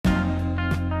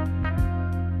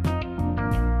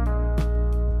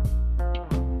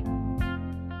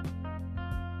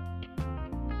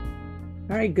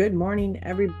All right, good morning,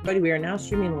 everybody. We are now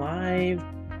streaming live,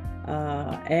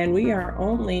 and we are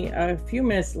only a few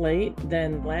minutes late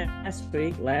than last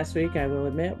week. Last week, I will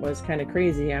admit, was kind of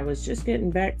crazy. I was just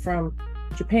getting back from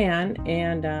Japan,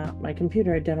 and my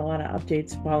computer had done a lot of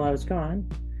updates while I was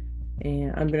gone,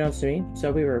 and unbeknownst to me.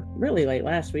 So we were really late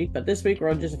last week, but this week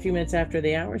we're just a few minutes after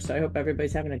the hour. So I hope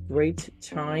everybody's having a great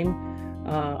time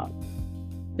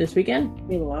this weekend.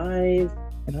 Be live.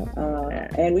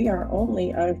 And we are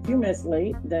only a few minutes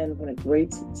late than when a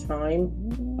great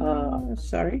time.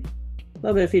 Sorry, a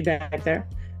little bit of feedback there.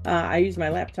 I use my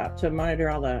laptop to monitor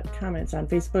all the comments on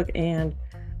Facebook, and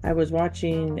I was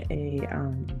watching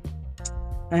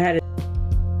I had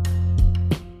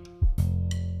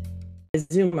a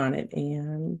Zoom on it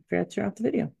and forgot to turn off the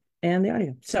video and the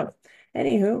audio. So,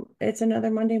 anywho, it's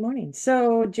another Monday morning.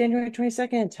 So, January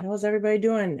 22nd, how's everybody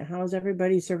doing? How's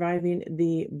everybody surviving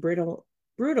the brutal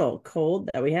cold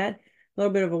that we had? A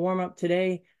little bit of a warm up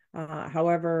today.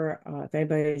 However, if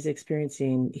anybody's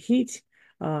experiencing heat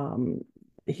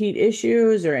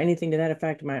issues or anything to that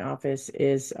effect, my office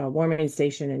is a warming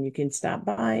station, and you can stop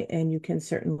by and you can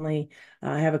certainly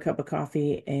have a cup of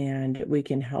coffee, and we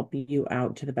can help you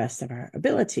out to the best of our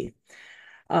ability.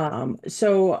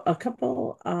 So a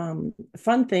couple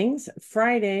fun things.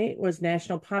 Friday was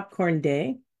National Popcorn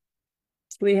Day.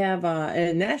 We have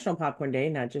a National Popcorn Day,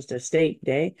 not just a state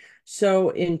day. So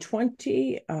in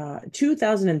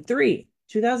 2003,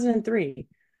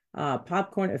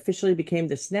 popcorn officially became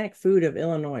the snack food of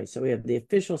Illinois. So we have the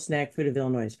official snack food of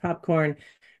Illinois, popcorn.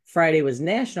 Friday was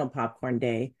National Popcorn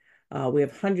Day. We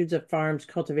have hundreds of farms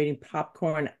cultivating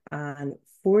popcorn on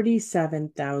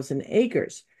 47,000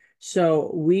 acres.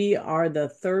 So we are the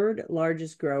third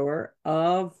largest grower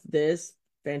of this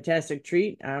fantastic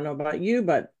treat. I don't know about you,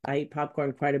 but I eat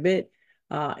popcorn quite a bit.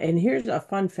 And here's a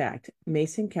fun fact.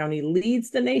 Mason County leads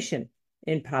the nation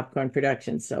in popcorn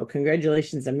production. So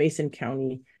congratulations to Mason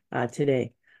County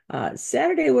today.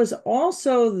 Saturday was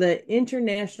also the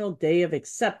International Day of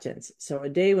Acceptance. So a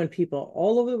day when people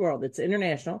all over the world, it's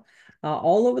international,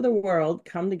 all over the world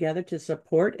come together to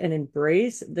support and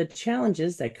embrace the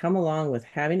challenges that come along with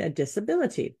having a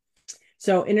disability.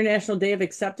 So International Day of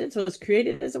Acceptance was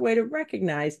created as a way to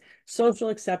recognize social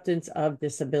acceptance of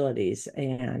disabilities.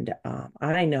 And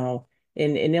I know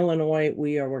in Illinois,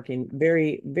 we are working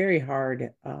very, very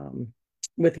hard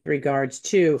with regards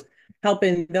to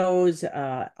helping those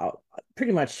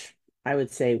pretty much, I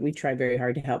would say we try very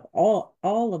hard to help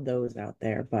all of those out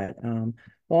there, but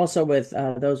also with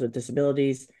those with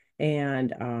disabilities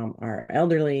and our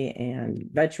elderly and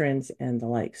veterans and the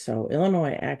like. So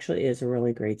Illinois actually is a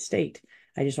really great state.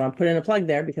 I just want to put in a plug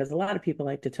there because a lot of people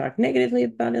like to talk negatively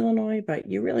about Illinois, but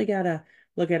you really got to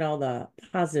look at all the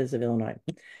positives of Illinois.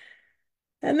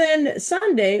 And then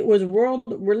Sunday was World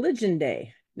Religion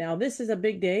Day. Now, this is a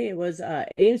big day. It was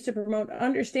aims to promote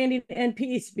understanding and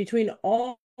peace between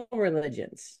all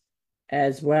religions,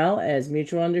 as well as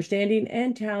mutual understanding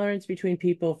and tolerance between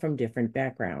people from different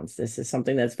backgrounds. This is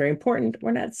something that's very important.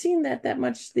 We're not seeing that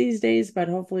much these days, but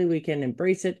hopefully we can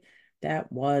embrace it.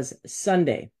 That was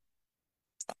Sunday.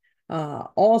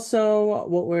 Also,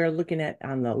 what we're looking at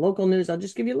on the local news, I'll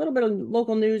just give you a little bit of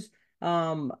local news.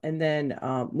 And then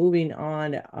moving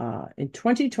on, in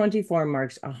 2024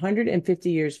 marks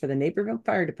 150 years for the Naperville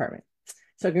Fire Department.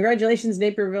 So congratulations,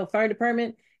 Naperville Fire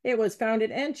Department. It was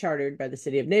founded and chartered by the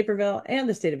city of Naperville and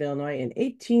the state of Illinois in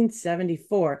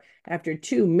 1874 after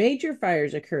two major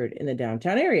fires occurred in the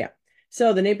downtown area.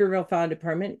 So the Naperville Fire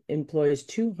Department employs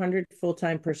 200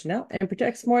 full-time personnel and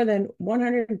protects more than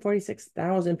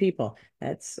 146,000 people.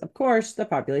 That's, of course, the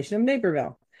population of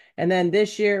Naperville. And then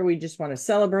this year, we just want to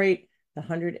celebrate the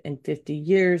 150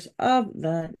 years of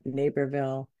the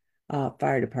Naperville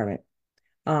Fire Department.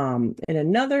 In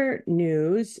another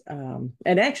news, and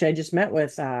actually, I just met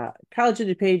with College of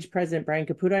DuPage President Brian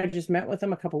Caputo. I just met with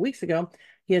him a couple weeks ago.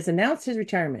 He has announced his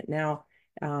retirement. Now,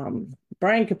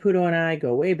 Brian Caputo and I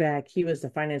go way back. He was the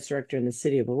finance director in the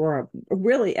city of Aurora.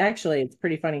 Really, actually, it's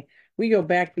pretty funny. We go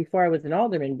back before I was an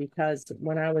alderman because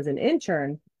when I was an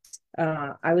intern,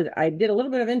 I did a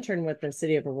little bit of intern with the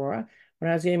city of Aurora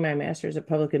when I was getting my master's of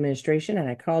public administration, and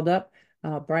I called up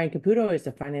Brian Caputo as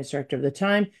the finance director of the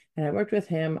time, and I worked with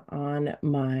him on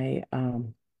my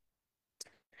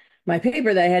my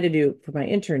paper that I had to do for my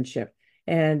internship.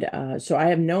 And so I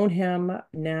have known him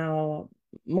now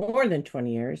more than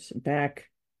 20 years back,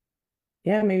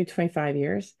 yeah, maybe 25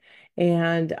 years.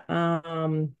 And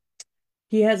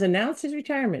he has announced his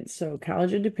retirement. So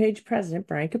College of DuPage President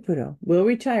Brian Caputo will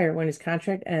retire when his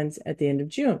contract ends at the end of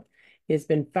June. He has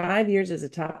been 5 years as a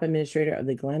top administrator of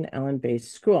the Glen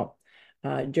Ellen-based school.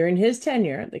 During his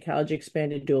tenure, the college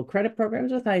expanded dual credit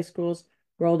programs with high schools,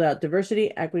 rolled out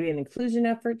diversity, equity, and inclusion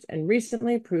efforts, and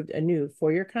recently approved a new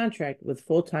 4-year contract with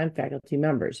full-time faculty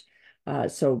members.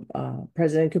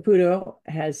 President Caputo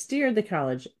has steered the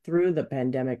college through the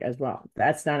pandemic as well.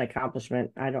 That's not an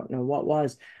accomplishment. I don't know what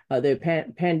was. The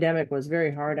pandemic was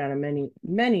very hard on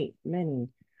many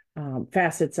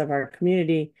facets of our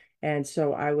community. And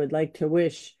so I would like to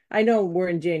wish, I know we're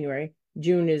in January,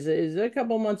 June is a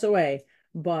couple months away,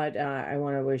 but I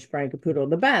want to wish Brian Caputo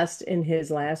the best in his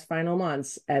last final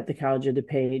months at the College of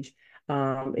DuPage.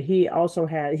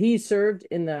 He served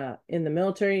in the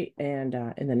military and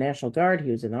in the National Guard.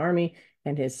 He was in the Army,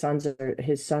 and his sons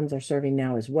are serving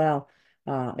now as well.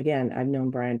 Again, I've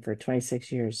known Brian for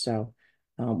 26 years, so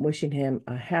wishing him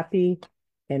a happy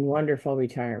and wonderful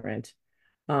retirement.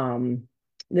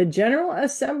 The General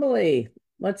Assembly.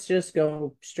 Let's just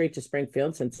go straight to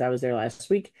Springfield since I was there last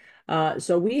week.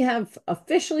 So we have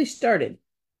officially started.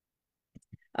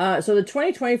 So the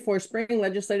 2024 spring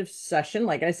legislative session,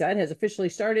 like I said, has officially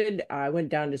started. I went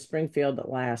down to Springfield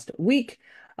last week.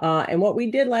 And what we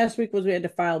did last week was we had to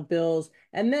file bills.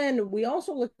 And then we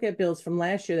also looked at bills from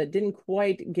last year that didn't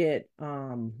quite get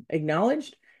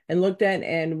acknowledged and looked at,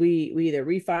 and we either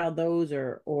refiled those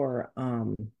or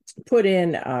put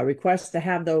in requests to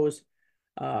have those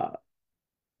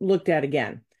looked at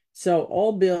again. So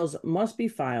all bills must be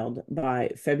filed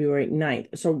by February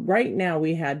 9th. So right now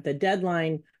we had the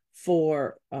deadline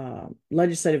for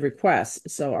legislative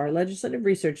requests. So our Legislative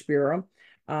Research Bureau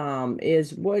and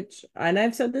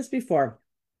I've said this before,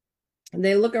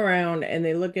 they look around and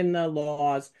they look in the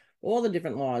laws, all the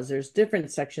different laws. There's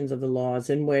different sections of the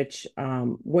laws in which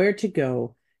where to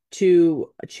go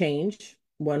to change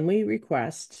when we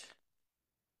request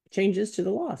changes to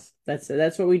the laws.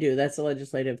 That's what we do. That's the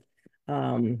legislative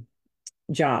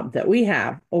job that we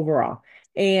have overall.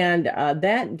 And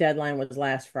that deadline was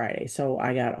last Friday. So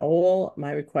I got all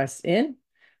my requests in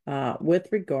with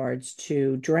regards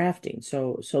to drafting.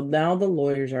 So now the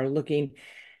lawyers are looking,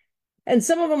 and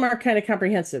some of them are kind of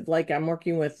comprehensive. Like I'm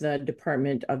working with the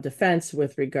Department of Defense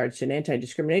with regards to an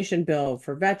anti-discrimination bill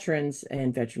for veterans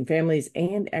and veteran families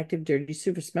and active duty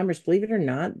service members. Believe it or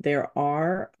not, there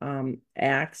are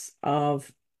acts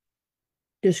of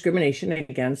discrimination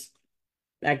against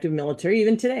active military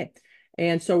even today.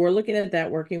 And so we're looking at that,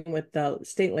 working with the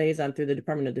state liaison through the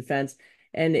Department of Defense.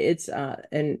 And it's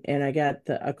and I got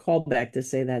a call back to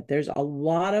say that there's a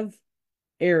lot of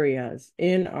areas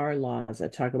in our laws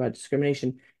that talk about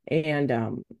discrimination,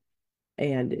 and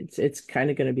it's kind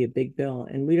of going to be a big bill,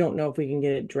 and we don't know if we can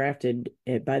get it drafted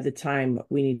by the time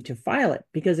we need to file it,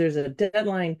 because there's a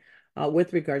deadline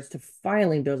with regards to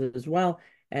filing bills as well,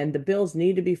 and the bills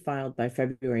need to be filed by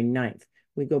February 9th.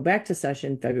 We go back to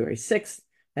session February 6th,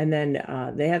 and then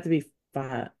they have to be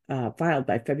filed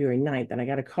by February 9th. And I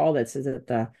got a call that says that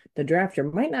the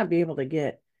drafter might not be able to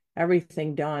get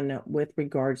everything done with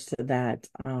regards to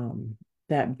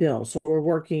that bill. So we're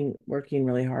working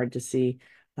really hard to see.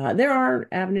 There are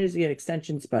avenues to get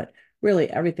extensions, but really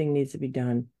everything needs to be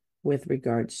done with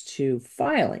regards to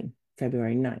filing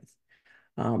February 9th.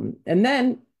 And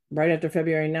then right after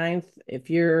February 9th, if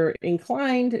you're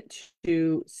inclined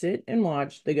to sit and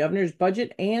watch the governor's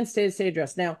budget and state of state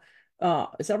address. Now,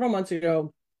 several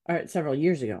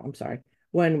years ago, I'm sorry,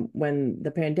 when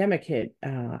the pandemic hit,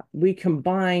 we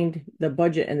combined the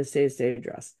budget and the state of state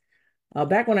address.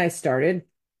 Back when I started,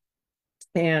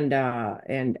 and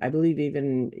I believe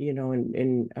even,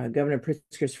 in Governor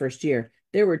Pritzker's first year,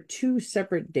 there were 2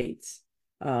 separate dates.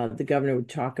 The governor would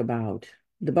talk about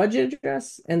the budget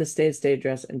address and the state of state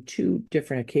address on 2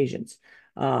 different occasions.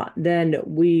 Then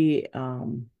we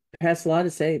passed a law to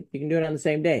say you can do it on the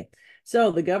same day.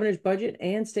 So the governor's budget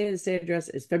and state of the state address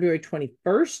is February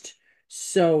 21st.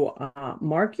 So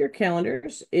mark your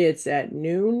calendars. It's at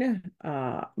noon.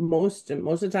 Most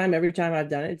of the time, every time I've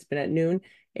done it, it's been at noon.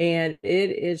 And it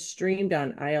is streamed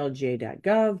on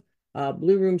ilj.gov,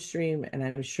 Blue Room stream, and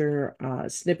I'm sure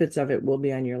snippets of it will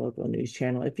be on your local news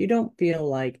channel if you don't feel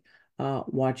like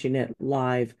watching it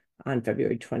live on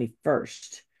February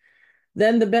 21st.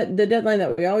 Then the deadline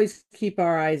that we always keep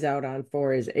our eyes out on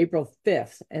for is April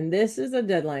 5th. And this is a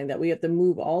deadline that we have to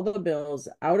move all the bills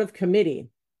out of committee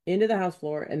into the House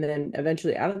floor and then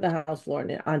eventually out of the House floor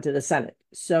and onto the Senate.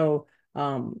 So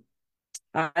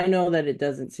I know that it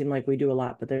doesn't seem like we do a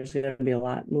lot, but there's going to be a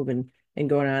lot moving and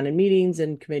going on in meetings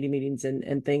and committee meetings,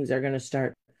 and things are going to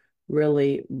start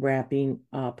really wrapping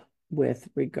up with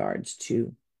regards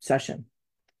to session.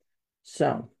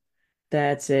 So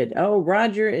that's it. Oh,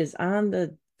 Roger is on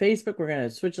the Facebook. We're going to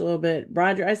switch a little bit.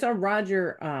 Roger, I saw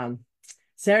Roger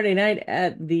Saturday night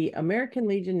at the American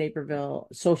Legion Naperville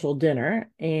social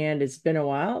dinner, and it's been a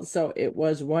while, so it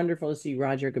was wonderful to see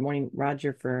Roger. Good morning,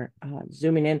 Roger, for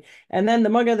zooming in. And then the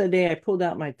mug of the day, I pulled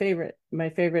out my favorite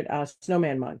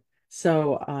snowman mug.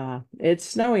 So it's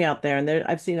snowy out there, and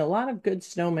I've seen a lot of good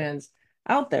snowmans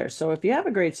out there. So if you have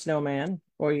a great snowman,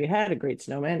 or you had a great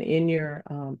snowman in your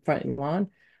front lawn,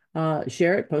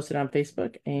 share it, post it on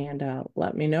Facebook, and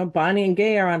let me know. Bonnie and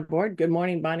Gay are on board. Good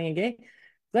morning, Bonnie and Gay.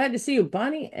 Glad to see you.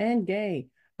 Bonnie and Gay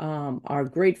are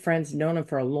great friends, known them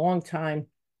for a long time,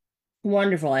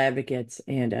 wonderful advocates,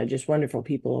 and just wonderful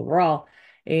people overall.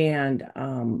 And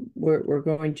we're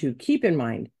going to keep in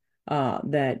mind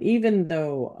that even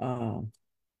though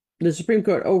the Supreme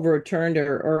Court overturned,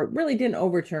 or really didn't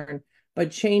overturn,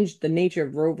 but changed the nature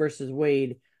of Roe versus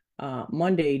Wade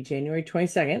Monday, January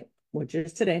 22nd, which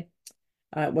is today,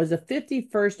 was the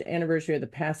 51st anniversary of the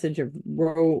passage of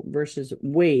Roe versus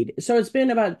Wade. So it's been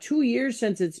about 2 years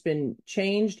since it's been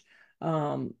changed.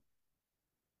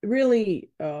 Really,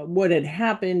 what had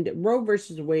happened, Roe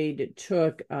versus Wade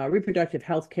took reproductive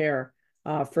health care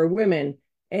for women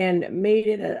and made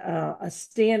it a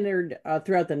standard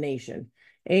throughout the nation.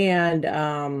 And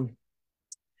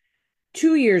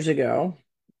 2 years ago,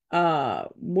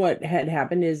 what had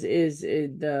happened is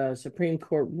the Supreme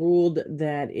Court ruled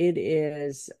that it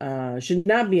is should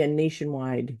not be a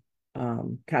nationwide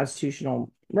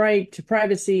constitutional right to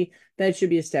privacy that should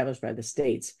be established by the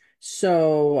states.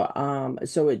 So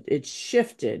it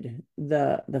shifted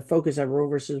the focus of Roe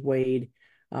versus Wade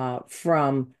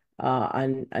from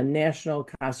a national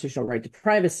constitutional right to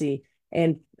privacy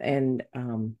and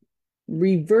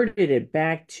reverted it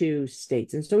back to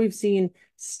states. And so we've seen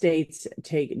states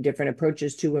take different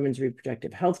approaches to women's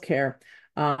reproductive health care,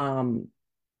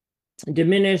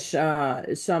 diminish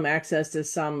some access to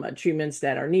some treatments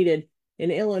that are needed.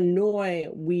 In Illinois,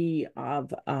 we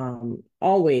have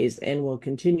always and will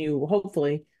continue,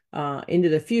 hopefully, into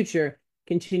the future,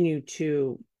 continue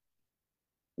to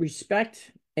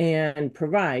respect and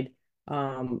provide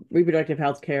reproductive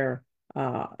health care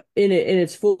in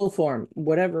its full form,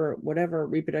 whatever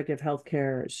reproductive health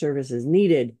care service is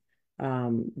needed,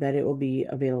 that it will be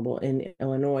available in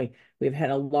Illinois. We've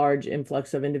had a large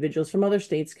influx of individuals from other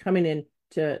states coming in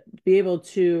to be able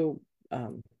to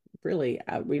really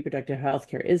reproductive health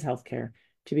care is health care,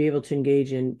 to be able to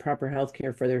engage in proper health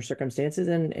care for their circumstances,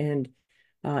 and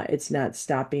it's not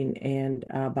stopping. And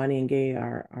Bonnie and Gay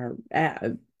are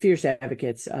fierce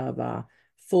advocates of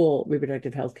full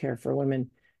reproductive health care for women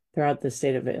throughout the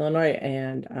state of Illinois,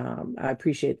 and I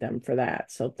appreciate them for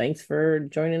that. So thanks for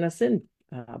joining us in,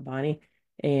 Bonnie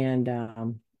and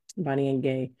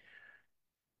Gay.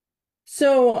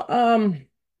 So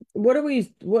what are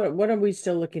we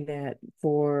still looking at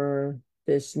for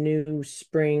this new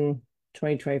spring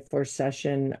 2024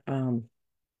 session?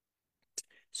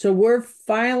 So we're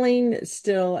filing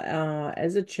still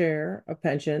as a chair of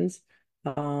pensions,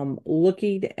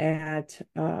 looking at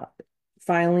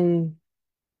filing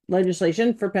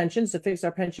legislation for pensions to fix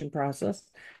our pension process.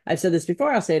 I've said this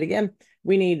before, I'll say it again.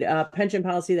 We need a pension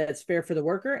policy that's fair for the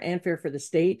worker and fair for the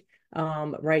state.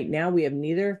 Right now, we have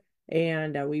neither,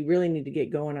 and we really need to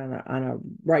get going on a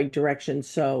right direction.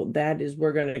 So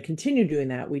we're going to continue doing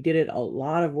that. We did a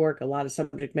lot of work, a lot of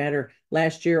subject matter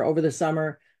last year over the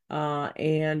summer,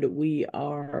 and we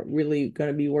are really going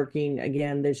to be working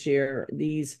again this year.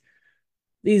 These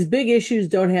big issues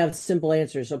don't have simple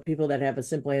answers. So people that have a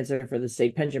simple answer for the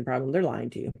state pension problem, they're lying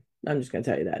to you. I'm just going to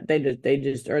tell you that they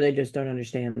just don't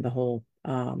understand the whole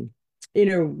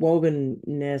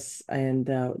interwovenness and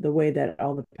the way that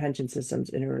all the pension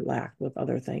systems interlac with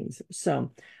other things.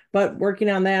 So, but working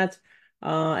on that.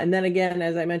 And then again,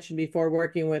 as I mentioned before,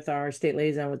 working with our state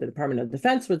liaison with the Department of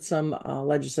Defense with some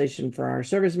legislation for our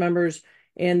service members,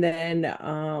 and then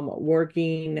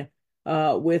working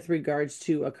with regards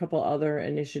to a couple other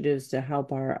initiatives to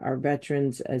help our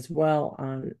veterans as well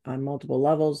on multiple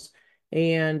levels.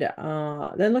 And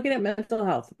then looking at mental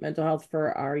health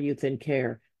for our youth in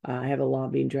care. I have a law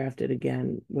being drafted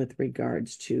again with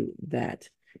regards to that,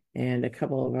 and a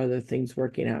couple of other things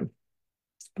working on,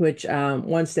 which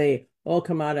once they all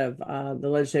come out of the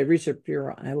Legislative Research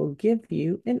Bureau, I will give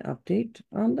you an update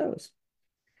on those.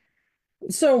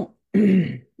 So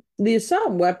the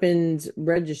assault weapons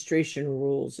registration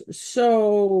rules.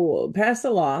 So passed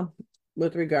a law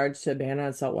with regards to ban on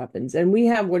assault weapons. And we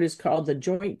have what is called the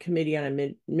Joint Committee on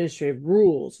Administrative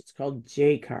Rules. It's called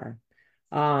JCAR.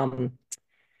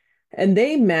 And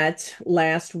they met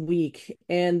last week,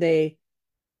 and they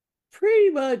pretty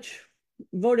much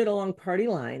voted along party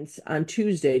lines on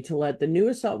Tuesday to let the new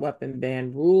assault weapon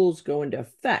ban rules go into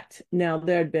effect. Now,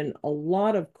 there had been a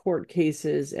lot of court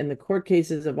cases, and the court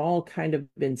cases have all kind of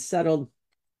been settled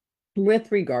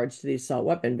with regards to the assault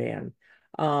weapon ban.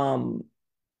 Um,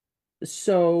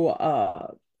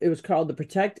 it was called the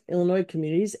Protect Illinois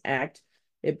Communities Act.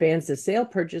 It bans the sale,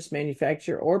 purchase,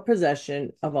 manufacture, or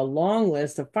possession of a long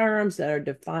list of firearms that are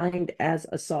defined as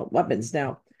assault weapons.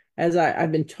 Now, as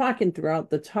I've been talking throughout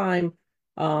the time,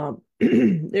 there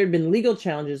have been legal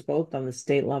challenges both on the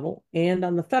state level and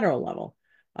on the federal level.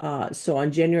 So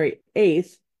on January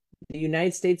 8th, the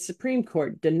United States Supreme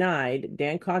Court denied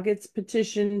Dan Cockett's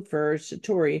petition for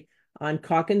certiorari on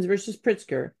Calkins versus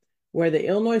Pritzker, where the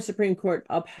Illinois Supreme Court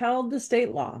upheld the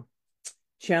state law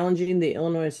challenging the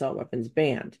Illinois assault weapons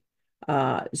ban.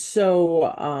 What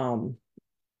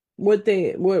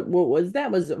that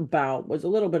was about was a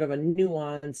little bit of a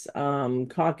nuance.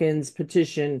 Calkins'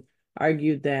 petition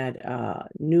argued that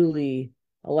newly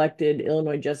elected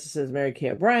Illinois Justices Mary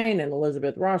Kay O'Brien and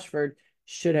Elizabeth Rochford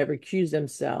should have recused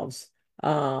themselves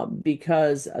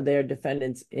because they're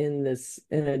defendants in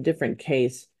a different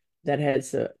case that had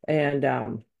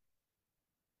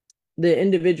the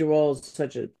individuals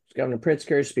such as Governor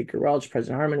Pritzker, Speaker Welch,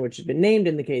 President Harmon, which has been named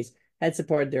in the case, had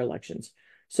supported their elections.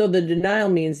 So the denial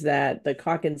means that the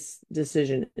Calkins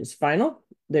decision is final.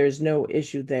 There's no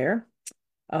issue there.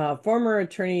 Former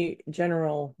Attorney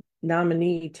General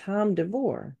nominee Tom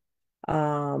DeVore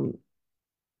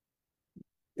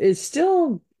is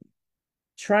still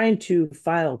trying to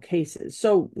file cases.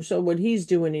 So what he's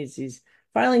doing is he's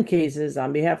filing cases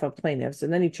on behalf of plaintiffs,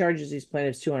 and then he charges these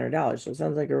plaintiffs $200. So it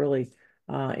sounds like a really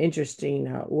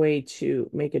interesting way to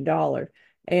make a dollar.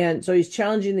 And so he's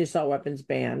challenging the assault weapons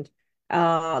ban.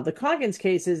 The Calkins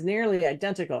case is nearly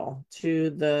identical to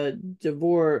the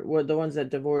ones that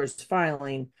DeVore is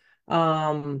filing.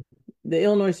 The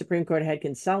Illinois Supreme Court had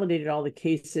consolidated all the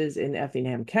cases in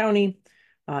Effingham County,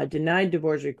 denied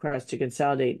DeVore's request to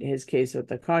consolidate his case with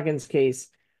the Calkins case,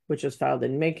 which was filed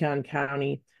in Macon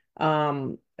County.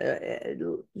 Long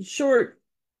and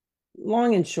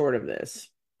short of this,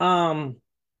 the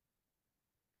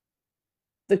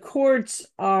courts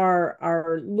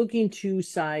are looking to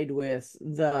side with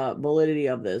the validity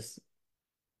of this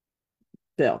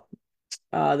bill,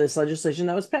 this legislation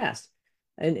that was passed.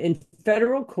 And in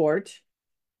federal court,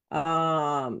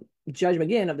 Judge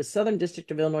McGinn of the Southern District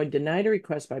of Illinois denied a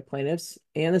request by plaintiffs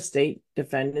and the state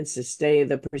defendants to stay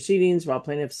the proceedings while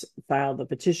plaintiffs filed the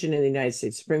petition in the United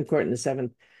States Supreme Court on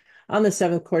the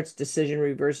seventh court's decision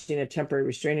reversing a temporary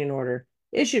restraining order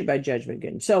issued by Judge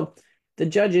McGinn. So the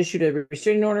judge issued a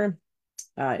restraining order.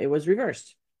 It was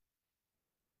reversed.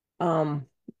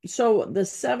 So the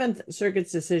Seventh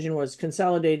Circuit's decision was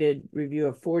consolidated review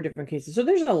of 4 different cases. So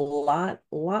there's a lot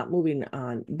moving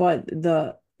on, but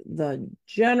the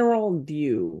general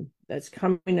view that's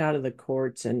coming out of the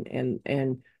courts and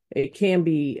it can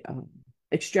be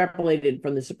extrapolated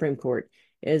from the Supreme Court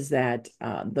is that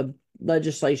the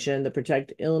legislation, the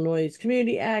Protect Illinois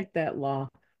Community Act, that law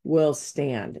will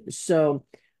stand. So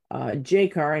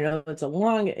JCAR, I know that's a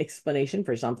long explanation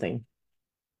for something.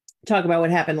 Talk about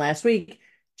what happened last week.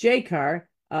 JCAR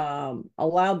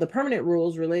allowed the permanent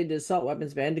rules related to assault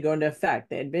weapons ban to go into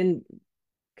effect. They had been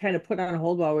kind of put on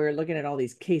hold while we were looking at all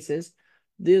these cases.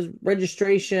 These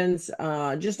registrations,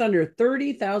 just under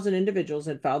 30,000 individuals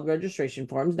had filed registration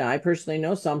forms. Now, I personally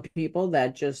know some people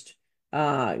that just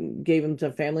gave them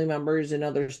to family members in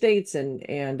other states,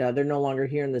 and they're no longer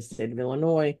here in the state of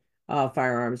Illinois,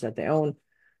 firearms that they own.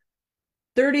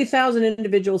 30,000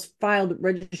 individuals filed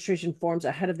registration forms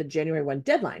ahead of the January 1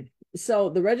 deadline. So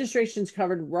the registrations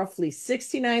covered roughly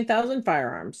 69,000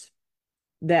 firearms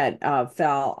that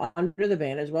fell under the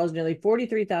ban, as well as nearly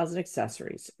 43,000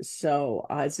 accessories. So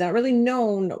it's not really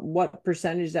known what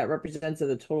percentage that represents of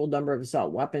the total number of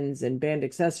assault weapons and banned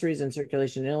accessories in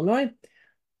circulation in Illinois.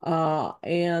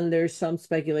 And there's some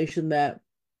speculation that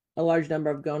a large number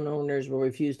of gun owners will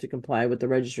refuse to comply with the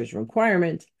registration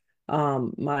requirement.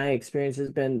 My experience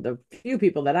has been the few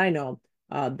people that I know,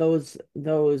 those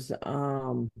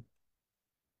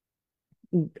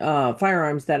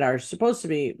firearms that are supposed to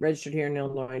be registered here in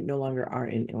Illinois no longer are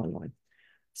in Illinois.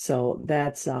 So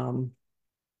that's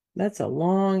a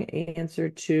long answer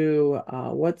to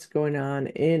what's going on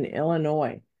in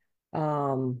Illinois.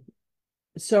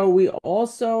 So we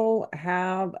also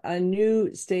have a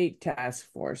new state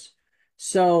task force.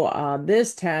 So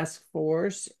this task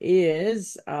force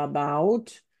is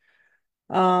about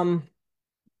the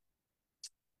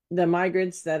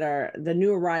migrants that are the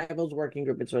new arrivals working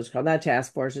group. It's what's called, not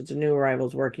task force. It's a new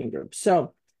arrivals working group.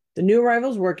 So The new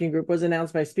arrivals working group was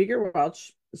announced by Speaker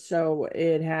Welch. So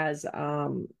it has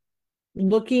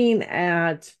looking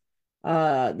at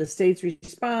the state's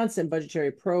response and budgetary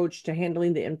approach to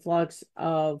handling the influx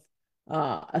of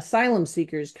asylum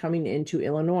seekers coming into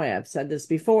Illinois. I've said this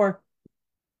before,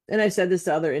 and I've said this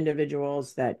to other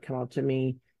individuals that come up to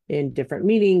me in different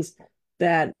meetings,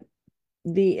 that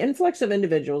the influx of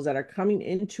individuals that are coming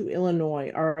into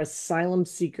Illinois are asylum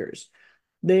seekers.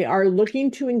 They are looking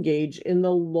to engage in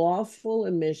the lawful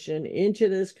admission into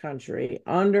this country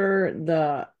under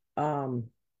the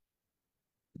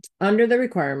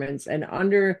requirements and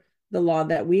under the law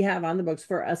that we have on the books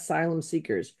for asylum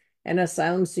seekers. And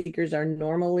asylum seekers are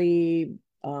normally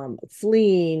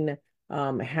fleeing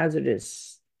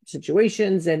hazardous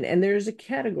situations, and there's a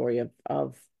category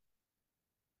of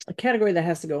a category that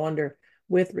has to go under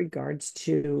with regards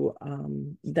to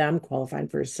them qualifying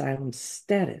for asylum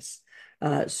status.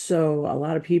 So a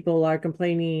lot of people are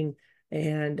complaining,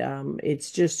 and it's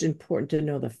just important to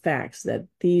know the facts that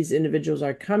these individuals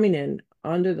are coming in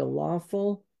under the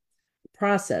lawful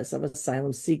process of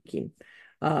asylum seeking.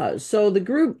 So the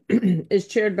group is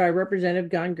chaired by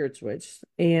Representative Gon Gertzwitz,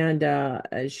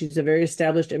 and she's a very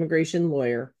established immigration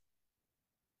lawyer.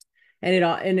 And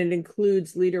it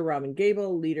includes Leader Robin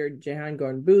Gable, Leader Jehan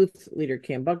Gordon Booth, Leader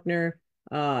Cam Buckner,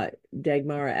 Dagmara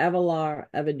Avalar,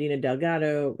 Evadina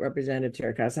Delgado, Representative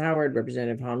Tara Costa Howard,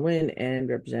 Representative Han Win, and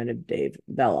Representative Dave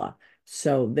Vella.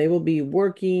 So they will be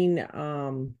working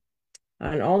on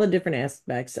all the different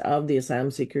aspects of the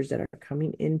asylum seekers that are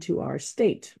coming into our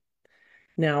state.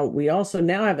 Now, we also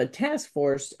now have a task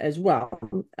force as well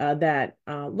that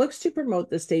looks to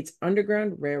promote the state's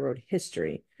Underground Railroad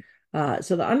history.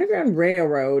 So the Underground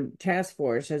Railroad Task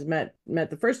Force has met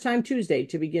the first time Tuesday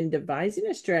to begin devising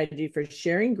a strategy for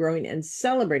sharing, growing, and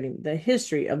celebrating the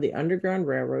history of the Underground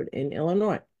Railroad in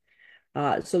Illinois.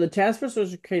 So the task force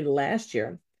was created last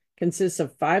year, consists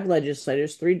of 5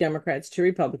 legislators, 3 Democrats, 2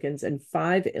 Republicans, and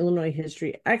 5 Illinois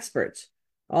history experts,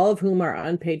 all of whom are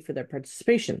unpaid for their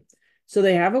participation. So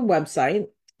they have a website.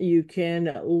 You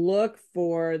can look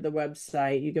for the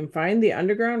website. You can find the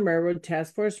Underground Railroad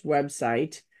Task Force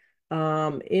website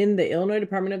in the Illinois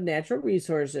Department of Natural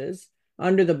Resources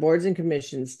under the Boards and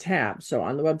Commissions tab. So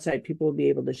on the website, people will be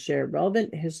able to share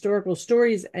relevant historical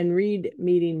stories and read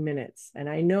meeting minutes. And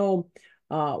I know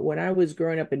when I was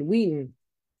growing up in Wheaton,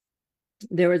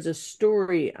 there was a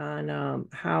story on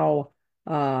how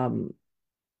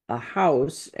a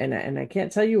house, and I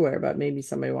can't tell you where, but maybe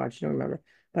somebody watched, I don't remember,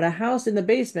 but a house in the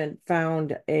basement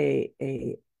found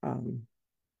an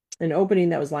opening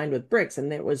that was lined with bricks,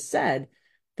 and it was said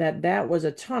that that was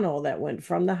a tunnel that went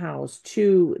from the house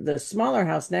to the smaller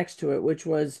house next to it, which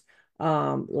was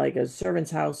like a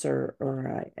servant's house or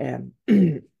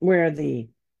where the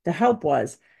help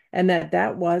was, and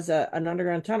that was an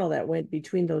underground tunnel that went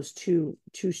between those two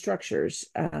structures.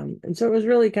 And so it was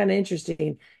really kind of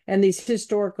interesting. And these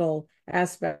historical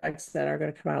aspects that are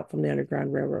going to come out from the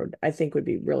Underground Railroad, I think would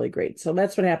be really great. So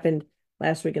that's what happened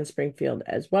last week in Springfield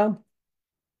as well.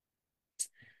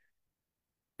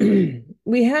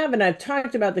 We have, and I've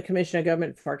talked about the Commission on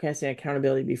Government Forecasting and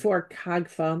Accountability before,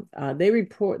 COGFA.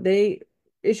 They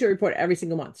issue a report every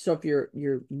single month. So if you're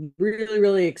really,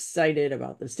 really excited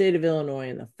about the state of Illinois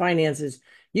and the finances,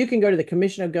 you can go to the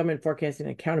Commission of Government Forecasting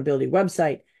and Accountability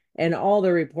website, and all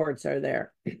the reports are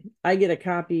there. I get a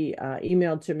copy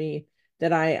emailed to me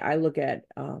that I look at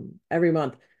every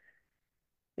month.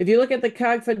 If you look at the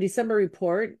COGFA December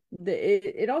report,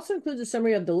 it also includes a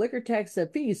summary of the liquor tax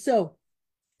fees. So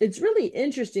it's really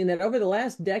interesting that over the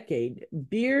last decade,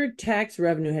 beer tax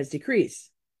revenue has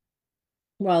decreased,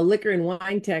 while liquor and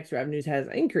wine tax revenues has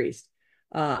increased.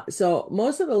 So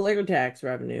most of the liquor tax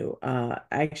revenue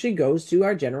actually goes to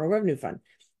our general revenue fund.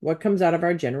 What comes out of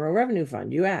our general revenue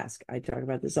fund, you ask? I talk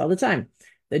about this all the time.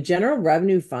 The general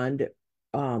revenue fund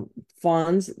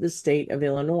funds the state of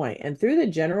Illinois. And through the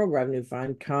general revenue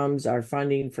fund comes our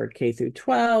funding for K through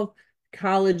 12,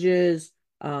 colleges.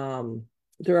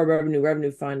 Through our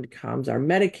revenue fund comes our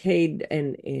Medicaid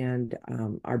and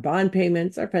our bond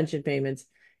payments, our pension payments,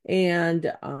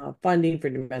 and funding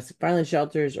for domestic violence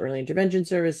shelters, early intervention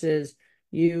services,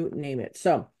 you name it.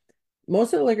 So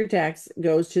most of the liquor tax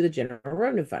goes to the general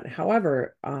revenue fund.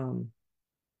 However,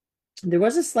 there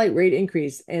was a slight rate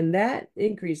increase, and that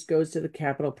increase goes to the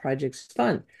capital projects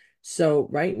fund. So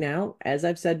right now, as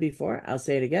I've said before, I'll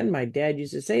say it again. My dad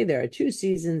used to say there are 2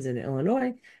 seasons in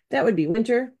Illinois. That would be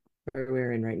winter, where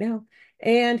we're in right now,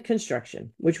 and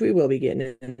construction, which we will be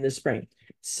getting in the spring.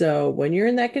 So when you're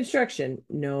in that construction,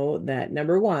 know that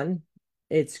number one,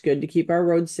 it's good to keep our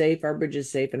roads safe, our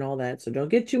bridges safe, and all that. So don't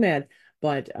get too mad.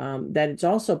 but that it's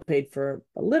also paid for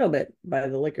a little bit by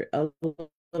the liquor,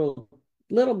 little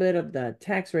little bit of the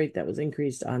tax rate that was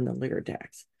increased on the liquor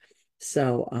tax.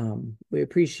 So we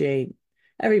appreciate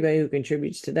everybody who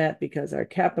contributes to that because our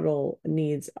capital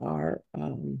needs are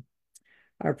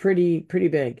pretty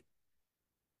big.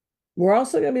 We're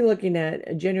also going to be looking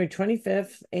at January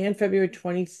 25th and February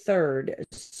 23rd.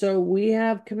 So we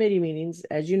have committee meetings.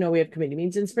 As you know, we have committee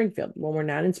meetings in Springfield. When we're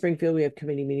not in Springfield, we have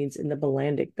committee meetings in the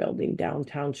Balandic Building,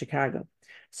 downtown Chicago.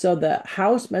 So the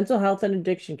House Mental Health and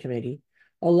Addiction Committee,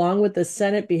 along with the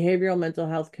Senate Behavioral Mental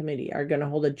Health Committee, are going to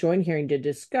hold a joint hearing to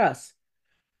discuss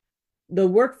the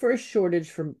workforce shortage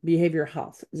for behavioral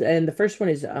health. And the first one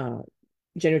is January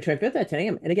 25th at 10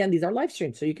 a.m. And again, these are live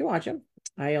streamed, so you can watch them.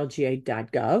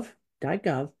 ilga.gov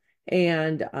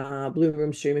and Blue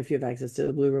Room Stream if you have access to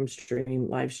the Blue Room Stream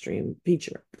live stream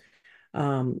feature.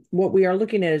 What we are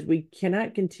looking at is we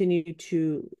cannot continue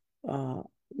to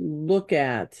look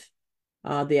at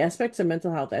the aspects of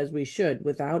mental health as we should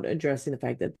without addressing the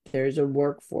fact that there's a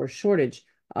workforce shortage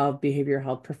of behavioral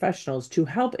health professionals to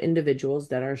help individuals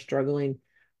that are struggling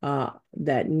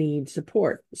that need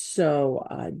support.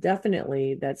 So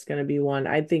definitely that's going to be one.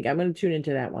 I think I'm going to tune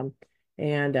into that one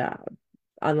and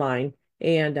online.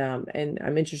 And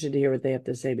I'm interested to hear what they have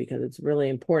to say because it's really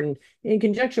important. In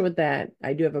conjunction with that,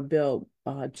 I do have a bill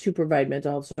to provide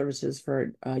mental health services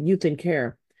for youth in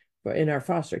care in our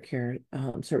foster care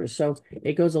service. So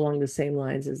it goes along the same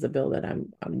lines as the bill that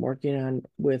I'm working on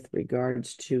with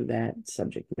regards to that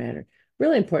subject matter.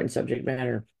 Really important subject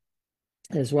matter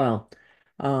as well.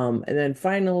 And then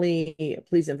finally,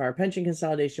 police and fire pension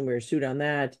consolidation. We were sued on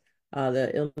that.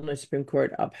 The Illinois Supreme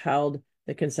Court upheld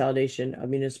the consolidation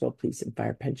of municipal police and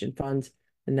fire pension funds.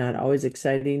 And not always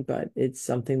exciting, but it's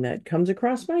something that comes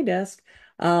across my desk.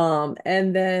 And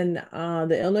then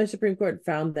the Illinois Supreme Court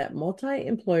found that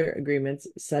multi-employer agreements,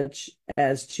 such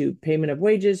as to payment of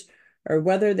wages or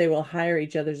whether they will hire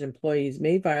each other's employees,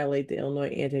 may violate the Illinois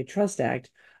Antitrust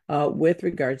Act with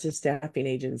regards to staffing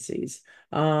agencies.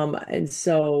 And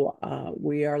so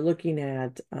we are looking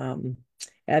at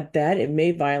that. It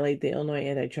may violate the Illinois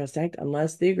Antitrust Act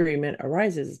unless the agreement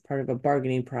arises as part of a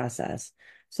bargaining process.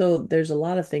 So there's a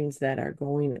lot of things that are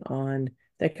going on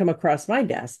that come across my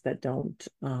desk that don't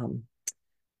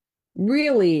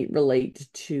really relate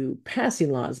to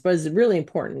passing laws, but it's really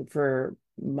important for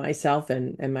myself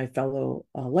and my fellow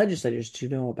legislators to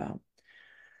know about.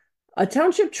 A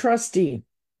township trustee.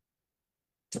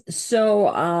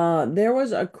 So there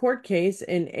was a court case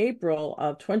in April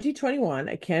of 2021.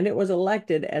 A candidate was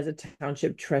elected as a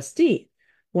township trustee.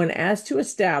 When asked to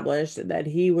establish that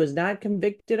he was not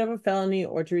convicted of a felony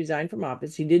or to resign from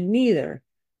office, he did neither.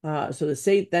 So the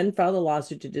state then filed a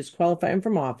lawsuit to disqualify him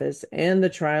from office, and the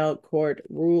trial court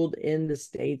ruled in the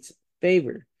state's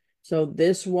favor. So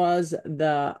this was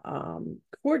the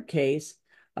court case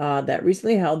that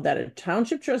recently held that a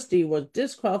township trustee was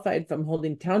disqualified from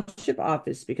holding township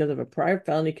office because of a prior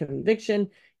felony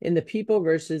conviction in the People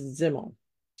versus Zimmel.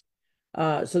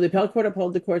 So the appellate court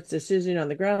upheld the court's decision on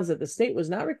the grounds that the state was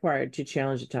not required to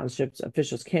challenge the township's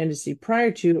official's candidacy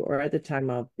prior to or at the time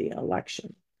of the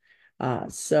election.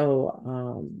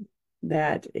 So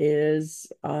that is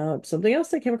something else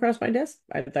that came across my desk.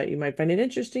 I thought you might find it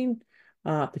interesting.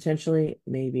 Potentially,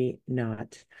 maybe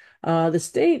not. The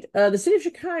city of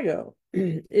Chicago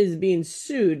is being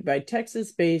sued by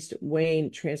Texas-based Wayne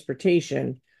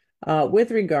Transportation with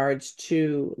regards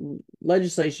to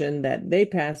legislation that they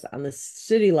passed on the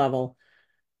city level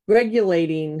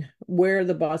regulating where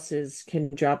the buses can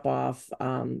drop off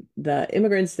the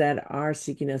immigrants that are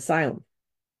seeking asylum.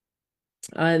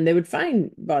 And they would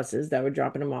find buses that were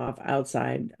dropping them off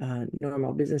outside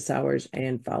normal business hours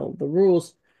and follow the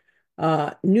rules.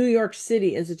 New York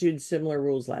City instituted similar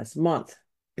rules last month.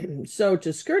 So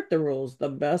to skirt the rules, the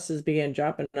buses began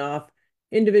dropping off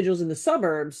individuals in the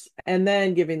suburbs and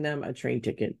then giving them a train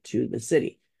ticket to the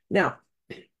city. Now,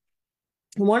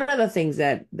 one of the things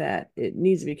that it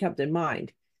needs to be kept in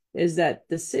mind is that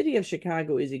the city of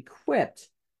Chicago is equipped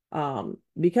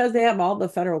because they have all the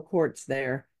federal courts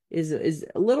there, is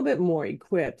a little bit more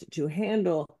equipped to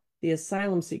handle the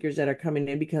asylum seekers that are coming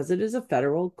in because it is a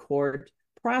federal court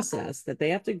process that they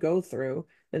have to go through,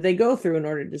 in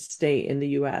order to stay in the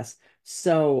U.S.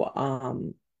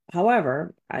 So,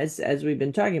 however, as we've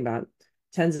been talking about,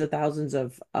 tens of thousands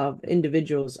of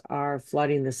individuals are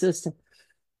flooding the system.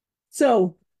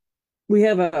 So we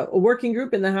have a working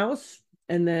group in the House,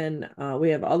 and then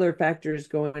we have other factors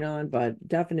going on, but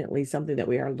definitely something that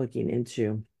we are looking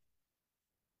into.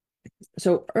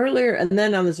 So earlier, and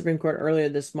then on the Supreme Court earlier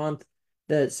this month,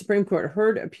 The Supreme Court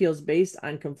heard appeals based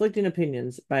on conflicting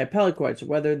opinions by appellate courts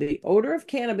whether the odor of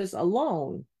cannabis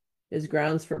alone is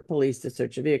grounds for police to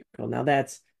search a vehicle. Now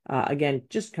that's again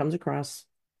just comes across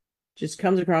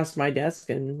my desk,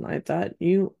 and I thought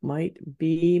you might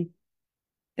be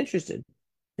interested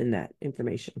in that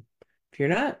information. If you're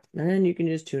not, then you can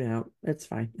just tune out. That's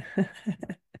fine.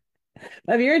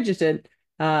 But if you're interested,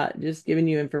 just giving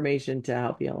you information to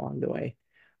help you along the way.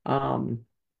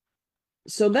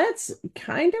 So that's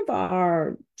kind of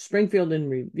our Springfield in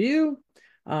review.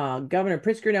 Governor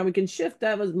Pritzker, now we can shift,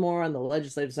 that was more on the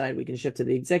legislative side. We can shift to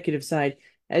the executive side.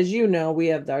 As you know, we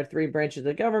have our three branches of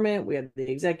the government. We have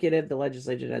the executive, the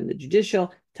legislative, and the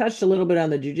judicial. Touched a little bit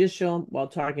on the judicial while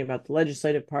talking about the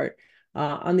legislative part.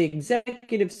 On the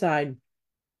executive side,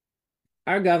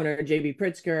 our governor, J.B.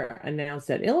 Pritzker, announced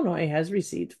that Illinois has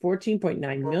received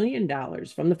 $14.9 million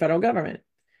from the federal government,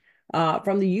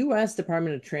 from the U.S.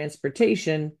 Department of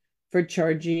Transportation for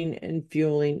charging and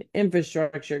fueling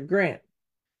infrastructure grant.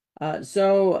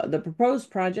 So the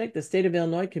proposed project, the State of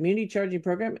Illinois Community Charging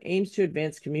Program, aims to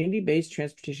advance community-based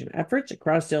transportation efforts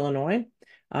across Illinois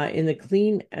in the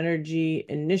clean energy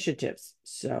initiatives.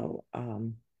 So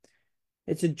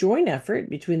it's a joint effort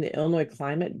between the Illinois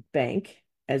Climate Bank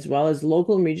as well as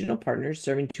local and regional partners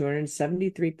serving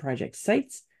 273 project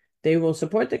sites. They will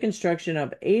support the construction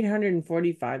of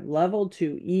 845 level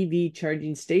 2 EV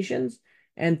charging stations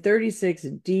and 36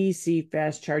 DC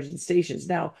fast charging stations.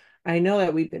 Now, I know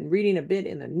that we've been reading a bit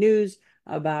in the news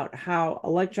about how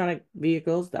electronic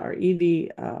vehicles, our EV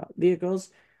vehicles,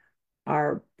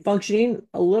 are functioning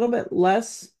a little bit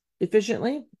less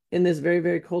efficiently in this very,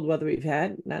 very cold weather we've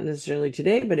had. Not necessarily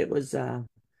today, but it was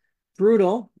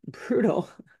brutal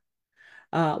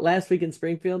last week in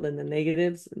Springfield, and the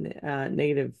negatives,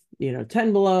 negative,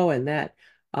 10 below, and that.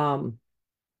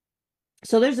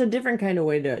 So there's a different kind of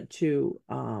way to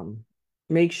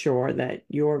make sure that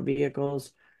your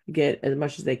vehicles get as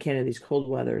much as they can in these cold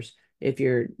weathers if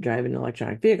you're driving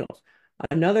electronic vehicles.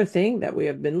 Another thing that we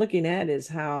have been looking at is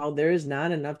how there is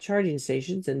not enough charging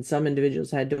stations, and some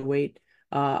individuals had to wait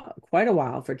quite a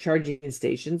while for charging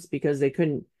stations because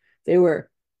they were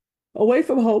away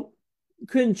from home,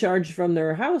 couldn't charge from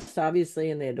their house, obviously,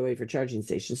 and they had to wait for charging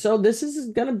stations. So this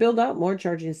is going to build out more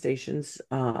charging stations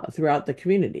throughout the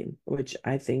community, which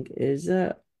I think is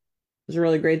a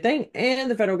really great thing.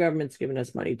 And the federal government's giving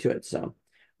us money to it. So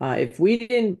if we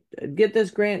didn't get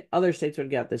this grant, other states would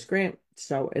get this grant.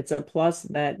 So it's a plus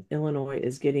that Illinois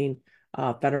is getting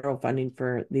federal funding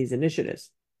for these initiatives.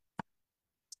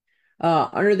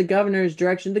 Under the governor's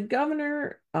direction, the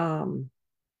governor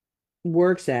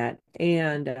works at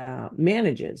and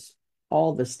manages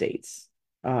all the state's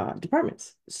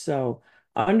departments. So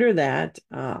under that,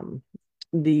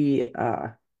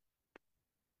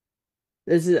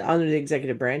 this is under the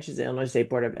executive branch is the Illinois State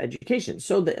Board of Education.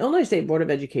 So the Illinois State Board of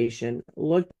Education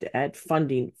looked at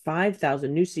funding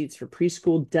 5,000 new seats for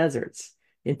preschool deserts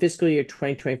in fiscal year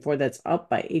 2024. That's up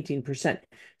by 18%.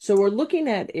 So we're looking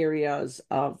at areas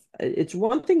of, it's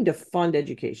one thing to fund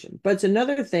education, but it's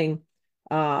another thing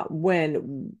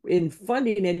when in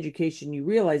funding education, you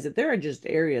realize that there are just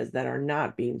areas that are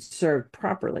not being served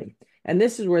properly. And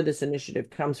this is where this initiative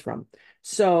comes from.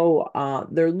 So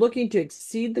they're looking to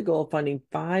exceed the goal of funding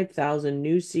 5,000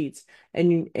 new seats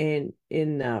and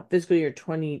in fiscal year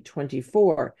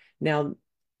 2024. Now,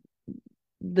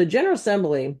 the General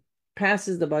Assembly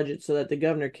passes the budget so that the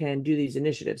governor can do these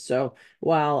initiatives. So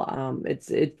while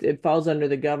it falls under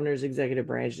the governor's executive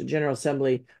branch, the General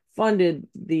Assembly funded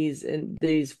these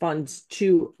funds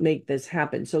to make this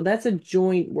happen. So that's a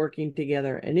joint working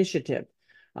together initiative.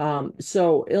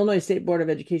 So Illinois State Board of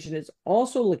Education is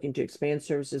also looking to expand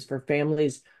services for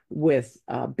families with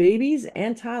babies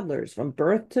and toddlers from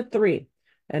birth to 3.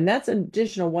 And that's an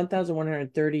additional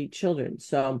 1,130 children.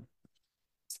 So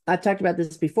I've talked about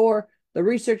this before. The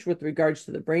research with regards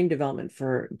to the brain development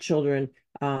for children,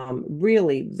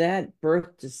 really that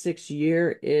birth to 6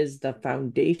 year is the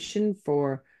foundation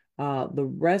for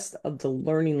the rest of the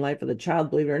learning life of the child,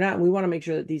 believe it or not. We want to make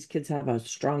sure that these kids have a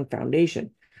strong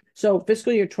foundation. So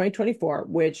fiscal year 2024,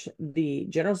 which the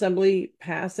General Assembly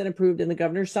passed and approved and the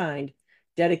governor signed,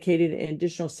 dedicated an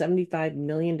additional $75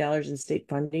 million in state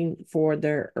funding for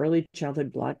their early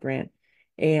childhood block grant.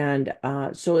 And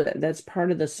so that's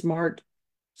part of the Smart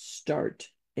Start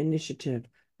initiative.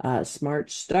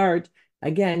 Smart Start,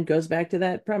 again, goes back to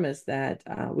that premise that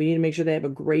we need to make sure they have a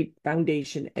great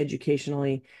foundation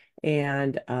educationally,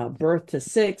 and birth to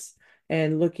 6,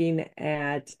 and looking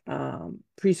at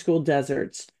preschool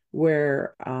deserts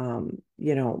where,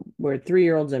 where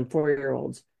 3-year-olds and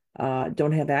 4-year-olds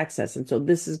don't have access. And so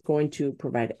this is going to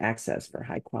provide access for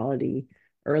high quality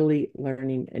early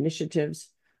learning initiatives.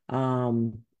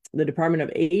 The Department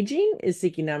of Aging is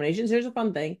seeking nominations. Here's a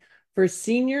fun thing for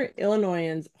Senior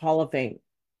Illinoisans Hall of Fame.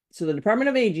 So the Department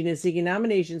of Aging is seeking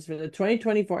nominations for the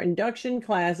 2024 induction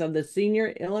class of the Senior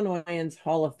Illinoisans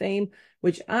Hall of Fame,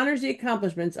 which honors the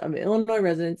accomplishments of Illinois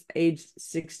residents aged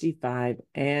 65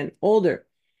 and older.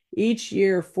 Each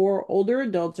year, 4 older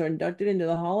adults are inducted into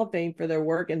the Hall of Fame for their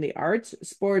work in the arts,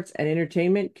 sports, and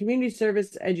entertainment, community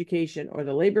service, education, or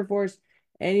the labor force.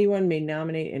 Anyone may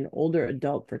nominate an older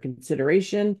adult for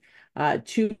consideration.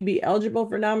 To be eligible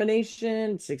for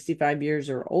nomination, 65 years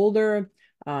or older,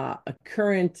 a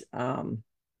current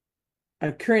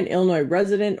Illinois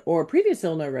resident or previous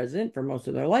Illinois resident for most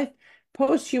of their life.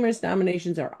 Posthumous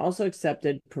nominations are also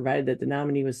accepted, provided that the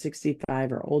nominee was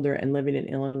 65 or older and living in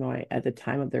Illinois at the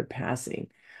time of their passing.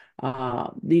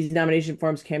 These nomination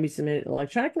forms can be submitted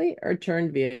electronically or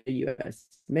returned via U.S.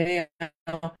 mail,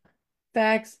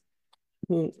 fax.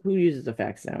 Who uses a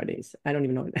fax nowadays? I don't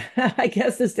even know. I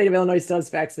guess the state of Illinois still has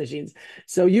fax machines.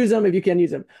 So use them if you can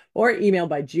use them, or email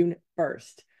by June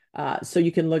 1st. So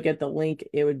you can look at the link.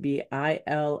 It would be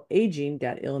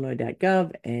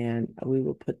ilaging.illinois.gov, and we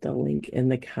will put the link in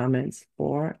the comments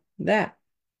for that.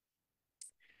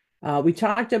 We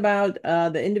talked about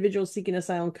the individual seeking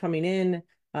asylum coming in.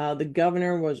 The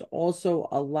governor was also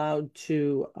allowed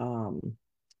to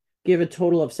give a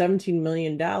total of $17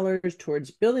 million towards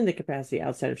building the capacity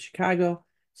outside of Chicago.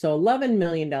 So $11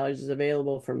 million is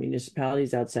available for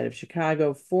municipalities outside of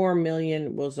Chicago. $4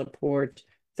 million will support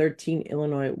 13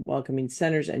 Illinois welcoming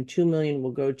centers, and $2 million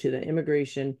will go to the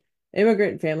Immigrant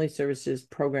and Family Services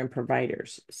program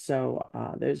providers. So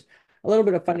there's a little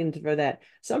bit of funding for that.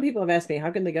 Some people have asked me,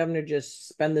 how can the governor just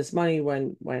spend this money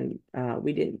when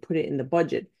we didn't put it in the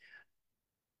budget?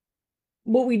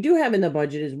 What we do have in the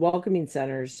budget is welcoming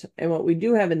centers, and what we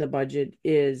do have in the budget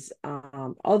is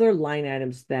other line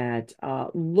items that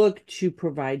look to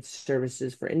provide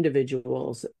services for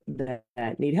individuals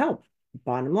that need help.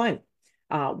 Bottom line,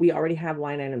 we already have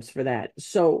line items for that.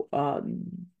 So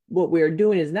what we're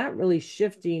doing is not really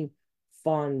shifting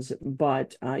funds,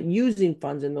 but using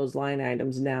funds in those line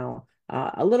items now.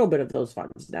 A little bit of those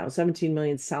funds now. 17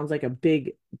 million sounds like a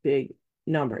big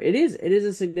number. It is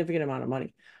a significant amount of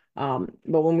money. But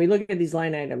when we look at these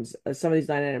line items, some of these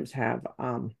line items have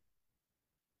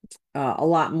a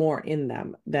lot more in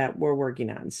them that we're working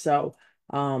on. So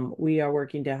we are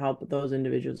working to help those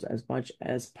individuals as much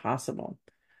as possible.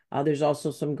 There's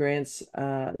also some grants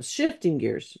shifting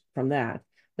gears from that.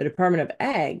 The Department of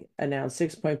Ag announced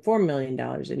 $6.4 million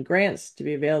in grants to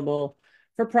be available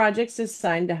for projects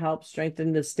assigned to help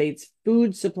strengthen the state's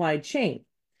food supply chain.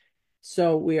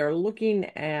 So we are looking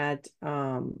at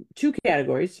 2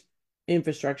 categories: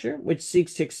 infrastructure, which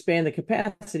seeks to expand the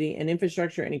capacity, and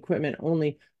infrastructure and equipment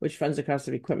only, which funds the cost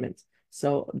of equipment.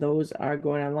 So those are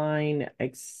going online.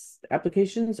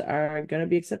 Applications are going to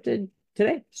be accepted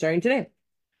today, starting today.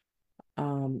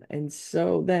 And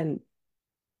so then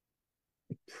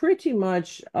pretty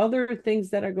much other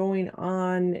things that are going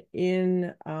on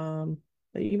in that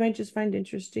you might just find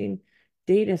interesting: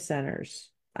 data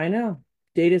centers. I know.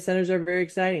 Data centers are very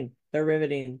exciting. They're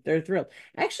riveting. They're thrilled.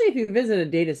 Actually, if you visit a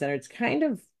data center, it's kind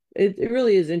of, it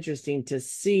really is interesting to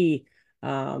see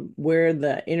where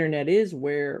the internet is,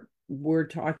 where we're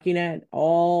talking at,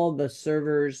 all the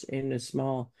servers in a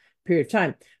small period of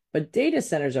time. But data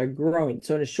centers are growing.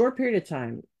 So in a short period of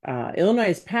time, Illinois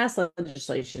has passed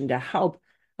legislation to help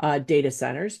data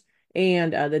centers.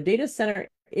 And the data center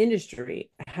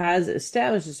industry has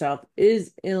established itself in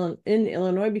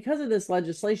Illinois because of this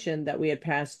legislation that we had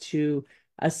passed to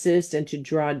assist and to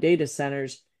draw data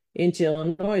centers into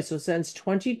Illinois. So since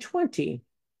 2020,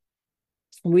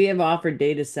 we have offered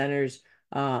data centers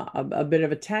a bit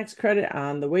of a tax credit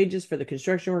on the wages for the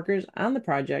construction workers on the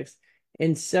projects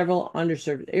in several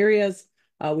underserved areas.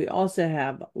 We also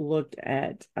have looked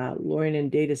at lowering in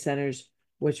data centers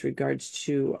with regards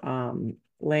to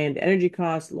land energy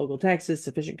costs, local taxes,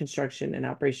 sufficient construction and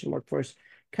operation workforce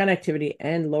connectivity,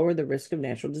 and lower the risk of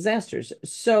natural disasters.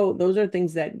 So those are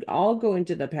things that all go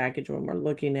into the package when we're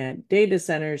looking at data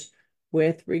centers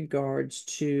with regards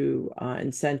to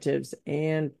incentives.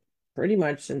 And pretty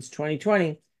much since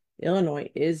 2020,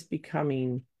 Illinois is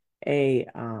becoming a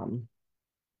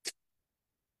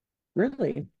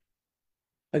really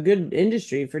a good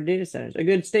industry for data centers, a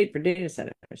good state for data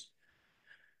centers.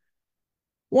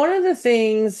 One of the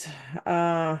things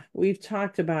we've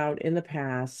talked about in the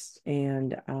past,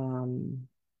 and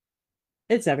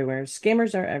it's everywhere.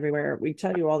 Scammers are everywhere. We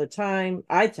tell you all the time.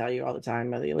 I tell you all the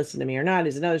time, whether you listen to me or not,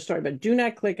 is another story. But I do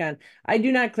not click on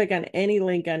any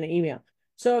link on the email.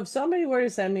 So if somebody were to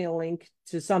send me a link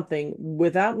to something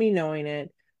without me knowing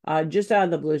it, just out of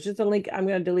the blue, it's just a link, I'm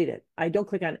going to delete it. I don't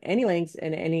click on any links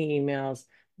in any emails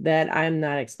that I'm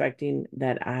not expecting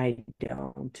that I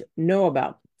don't know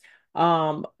about.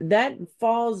 That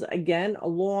falls again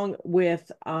along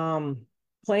with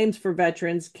claims for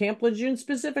veterans. Camp Lejeune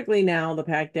specifically now, the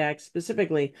PACT Act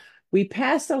specifically, we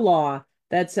passed a law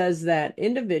that says that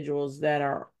individuals that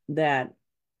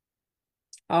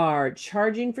are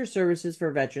charging for services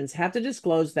for veterans have to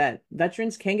disclose that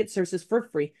veterans can get services for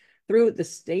free through the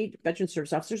state veteran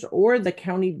service officers or the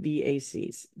county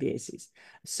VACs.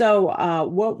 So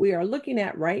what we are looking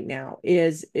at right now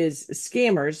is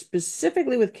scammers,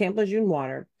 specifically with Camp Lejeune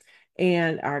Water,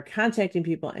 and are contacting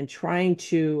people and trying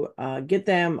to get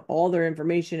them all their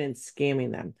information and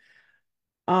scamming them.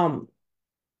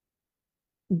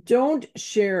 Don't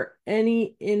share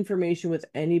any information with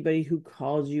anybody who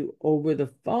calls you over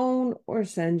the phone or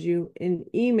sends you an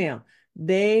email.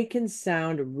 They can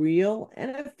sound real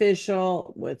and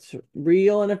official with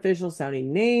real and official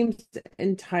sounding names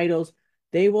and titles.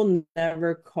 They will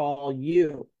never call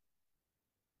you.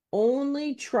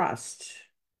 Only trust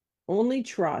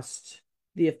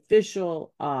the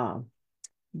official .mil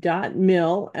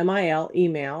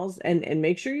emails and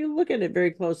make sure you look at it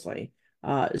very closely.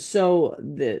 So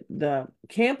the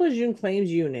Camp Lejeune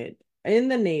Claims Unit in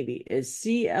the Navy is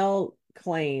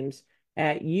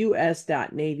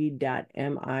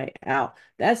clclaims@us.navy.mil.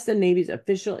 That's the Navy's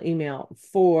official email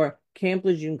for Camp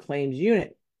Lejeune Claims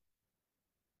Unit.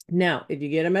 Now, if you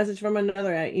get a message from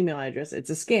another email address, it's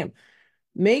a scam.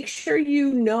 Make sure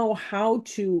you know how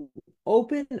to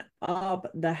open up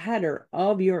the header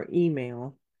of your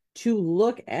email to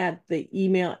look at the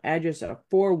email address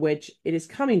for which it is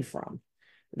coming from.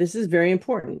 This is very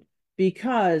important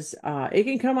because it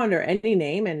can come under any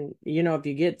name. And, if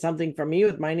you get something from me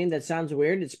with my name that sounds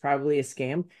weird, it's probably a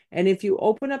scam. And if you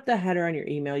open up the header on your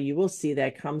email, you will see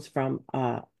that comes from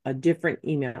a different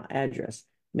email address.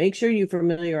 Make sure you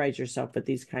familiarize yourself with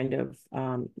these kind of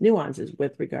nuances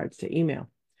with regards to email.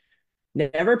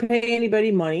 Never pay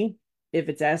anybody money if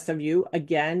it's asked of you.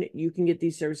 Again, you can get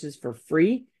these services for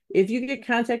free. If you get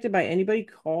contacted by anybody,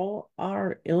 call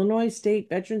our Illinois State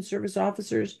Veteran Service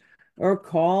Officers or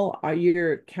call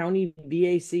your county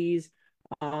VACs.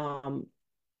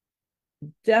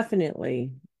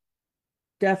 Definitely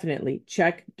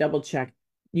check, double check.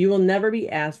 You will never be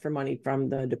asked for money from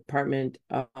the Department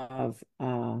of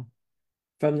the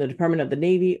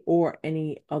Navy or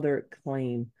any other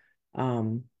claim.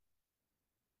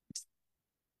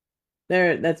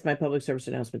 That's my public service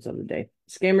announcements of the day.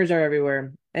 Scammers are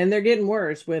everywhere, and they're getting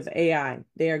worse with AI.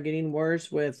 They are getting worse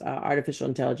with artificial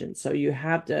intelligence. So you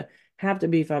have to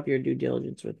beef up your due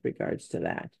diligence with regards to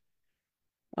that.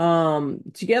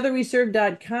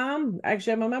 TogetherWeServe.com.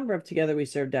 Actually, I'm a member of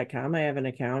TogetherWeServe.com. I have an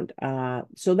account.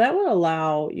 So that will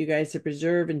allow you guys to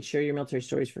preserve and share your military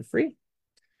stories for free.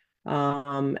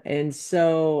 And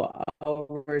so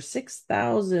over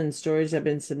 6,000 stories have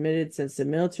been submitted since the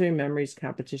Military Memories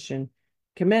Competition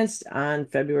commenced on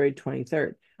February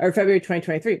 23rd, or February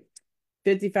 2023.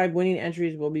 55 winning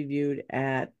entries will be viewed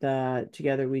at the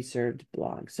Together We Served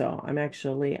blog. So I'm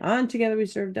actually on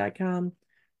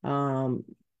TogetherWeServe.com.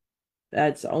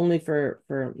 That's only for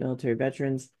military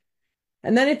veterans.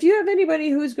 And then if you have anybody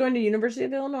who's going to University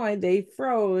of Illinois, they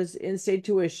froze in-state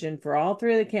tuition for all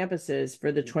three of the campuses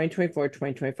for the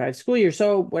 2024-2025 school year.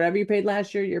 So whatever you paid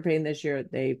last year, you're paying this year.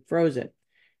 They froze it.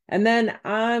 And then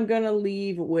I'm going to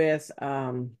leave with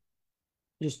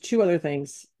just two other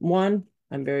things. One,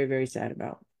 I'm very, very sad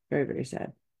about. Very, very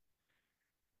sad.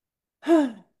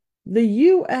 The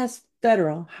U.S.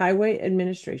 Federal Highway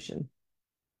Administration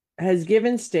has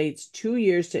given states 2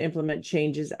 years to implement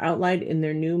changes outlined in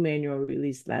their new manual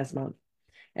released last month.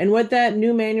 And what that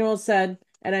new manual said,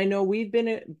 and I know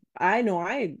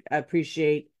I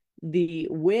appreciate the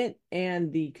wit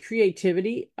and the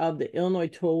creativity of the Illinois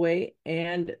Tollway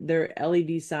and their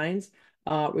LED signs,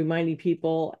 reminding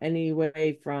people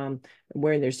anyway from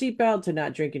wearing their seatbelt to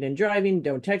not drinking and driving,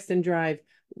 don't text and drive,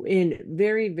 in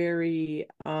very, very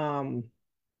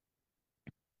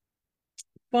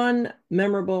fun,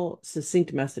 memorable,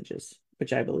 succinct messages,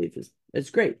 which I believe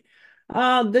is great.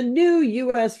 The new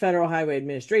U.S. Federal Highway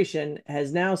Administration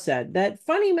has now said that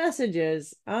funny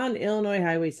messages on Illinois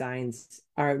highway signs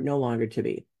are no longer to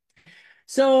be.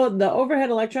 So the overhead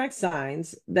electronic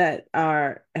signs that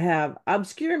have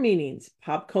obscure meanings,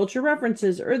 pop culture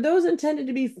references, or those intended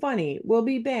to be funny will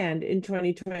be banned in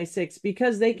 2026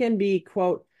 because they can be,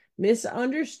 quote,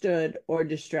 misunderstood or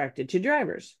distracted to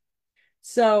drivers.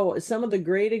 So some of the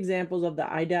great examples of the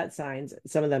IDOT signs,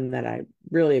 some of them that I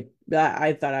really,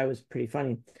 I thought I was pretty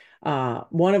funny.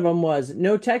 One of them was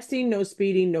no texting, no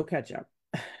speeding, no catch up.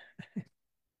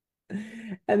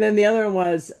 And then the other one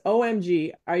was,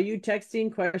 OMG, are you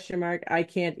texting? Question mark. I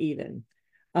can't even.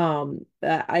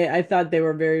 I thought they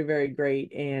were very, very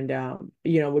great and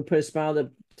would put a smile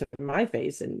to my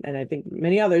face and I think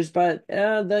many others, but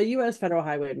the US Federal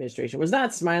Highway Administration was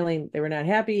not smiling. They were not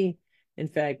happy. In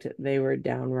fact, they were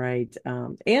downright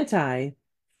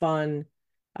anti-fun.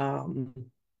 Um,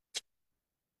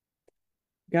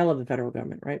 Gotta love the federal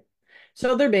government, right?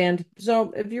 So they're banned.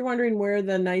 So if you're wondering where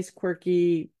the nice,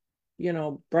 quirky,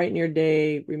 brighten your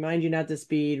day, remind you not to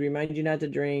speed, remind you not to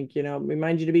drink,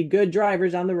 remind you to be good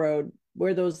drivers on the road,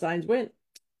 where those signs went,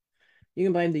 you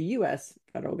can blame the US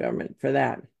federal government for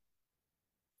that.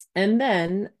 And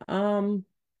then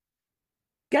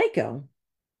Geico.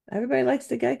 Everybody likes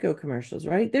the Geico commercials,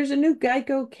 right? There's a new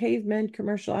Geico caveman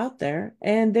commercial out there,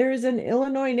 and there is an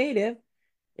Illinois native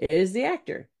is the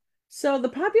actor. So the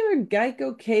popular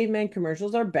Geico caveman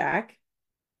commercials are back,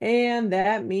 and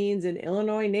that means an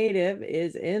Illinois native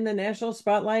is in the national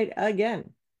spotlight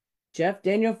again. Jeff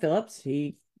Daniel Phillips,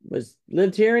 he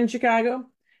lived here in Chicago,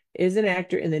 is an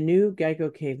actor in the new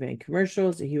Geico caveman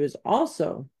commercials. He was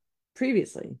also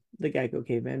previously the Geico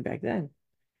caveman back then.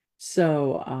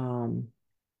 So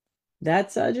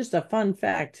that's just a fun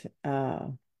fact.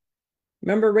 Remember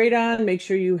radon, make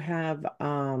sure you have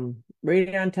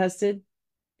radon tested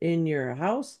in your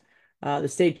house. The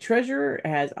state treasurer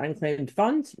has unclaimed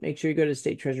funds. Make sure you go to the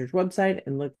state treasurer's website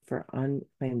and look for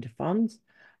unclaimed funds.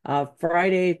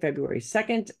 Friday, February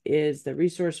 2nd is the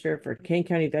resource fair for Kane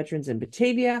County veterans in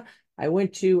Batavia. I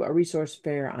went to a resource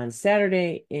fair on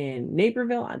Saturday in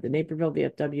Naperville at the Naperville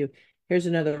VFW. Here's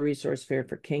another resource fair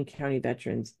for Kane County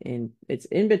veterans it's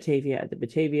in Batavia at the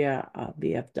Batavia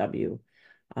VFW.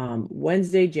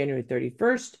 Wednesday, January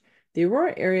 31st, the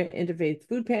Aurora Area Interfaith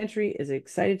Food Pantry is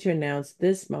excited to announce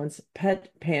this month's Pet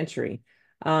Pantry.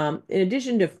 In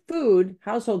addition to food,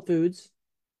 household foods,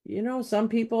 some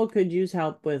people could use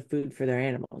help with food for their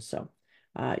animals. So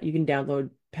you can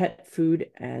download pet food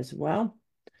as well.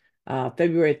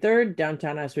 February 3rd,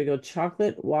 downtown Oswego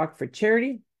Chocolate Walk for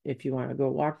Charity. If you want to go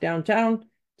walk downtown,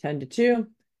 10 to 2.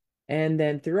 And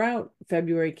then throughout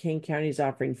February, Kane County is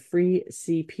offering free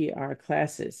CPR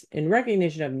classes in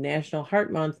recognition of National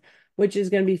Heart Month, which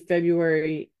is going to be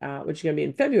February, which is going to be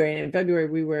in February. And in February,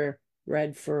 we were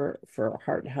red for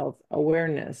heart health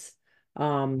awareness.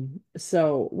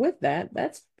 So with that,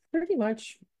 that's pretty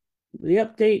much the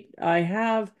update I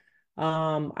have.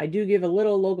 I do give a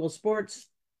little local sports.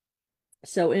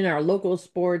 So in our local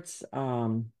sports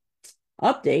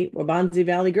update, Waubonsie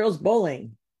Valley Girls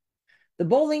Bowling. The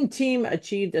bowling team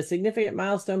achieved a significant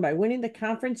milestone by winning the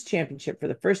conference championship for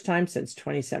the first time since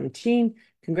 2017.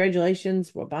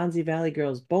 Congratulations, Waubonsie Valley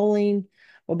Girls Bowling.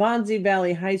 Waubonsie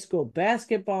Valley High School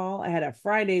basketball had a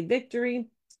Friday victory.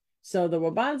 So the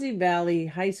Waubonsie Valley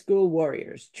High School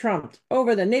Warriors trumped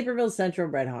over the Naperville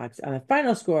Central Redhawks on a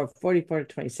final score of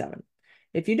 44-27.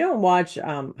 If you don't watch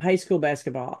high school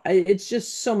basketball, it's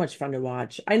just so much fun to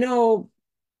watch. I know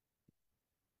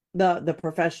the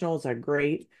professionals are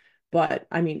great, but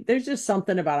I mean, there's just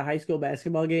something about a high school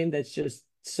basketball game that's just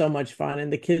so much fun,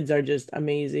 and the kids are just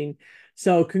amazing.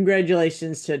 So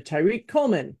congratulations to Tyreek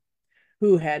Coleman,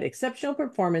 who had exceptional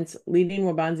performance leading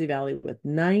Waubonsie Valley with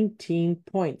 19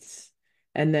 points.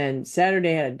 And then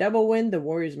Saturday had a double win. The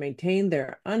Warriors maintained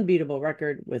their unbeatable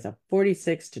record with a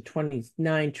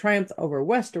 46-29 triumph over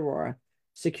West Aurora,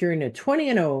 securing a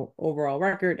 20-0 overall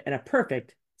record and a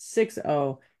perfect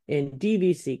 6-0 in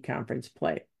DVC conference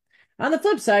play. On the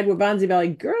flip side, Waubonsie Valley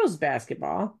girls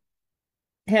basketball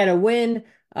had a win.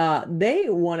 They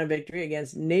won a victory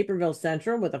against Naperville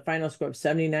Central with a final score of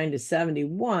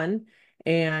 79-71.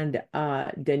 And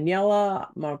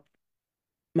Daniela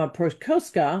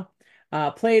Maprokoska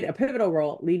played a pivotal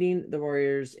role, leading the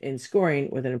Warriors in scoring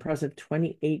with an impressive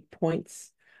 28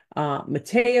 points.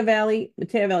 Matea Valley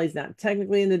is not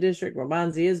technically in the district,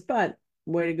 Waubonsie is, but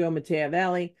way to go, Matea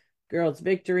Valley. Girls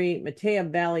victory. Matea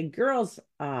Valley girls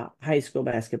high school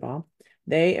basketball.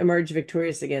 They emerged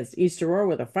victorious against East Aurora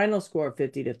with a final score of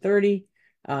 50-30.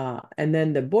 And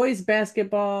then the boys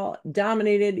basketball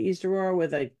dominated East Aurora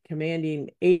with a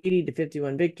commanding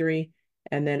 80-51 victory.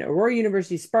 And then Aurora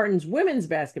University Spartans women's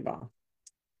basketball.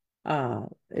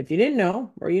 If you didn't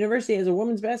know, Aurora University has a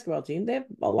women's basketball team. They have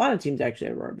a lot of teams actually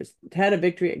at Aurora, but had a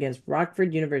victory against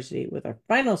Rockford University with a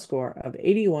final score of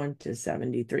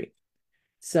 81-73.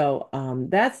 So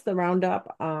that's the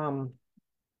roundup. On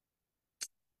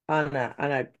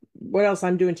what else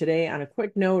I'm doing today. On a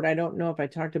quick note, I don't know if I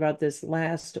talked about this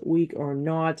last week or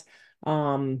not.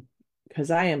 because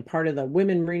I am part of the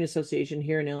Women Marine Association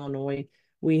here in Illinois.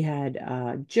 We had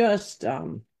just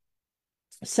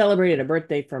celebrated a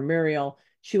birthday for Muriel.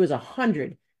 She was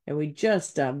 100, and we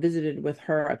just visited with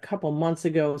her a couple months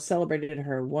ago, celebrated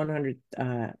her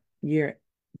 100th year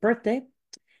birthday.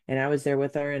 And I was there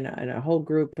with her and a whole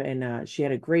group, and she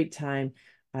had a great time.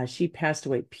 She passed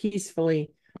away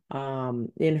peacefully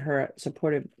in her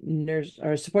supportive nurse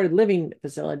or supported living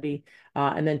facility.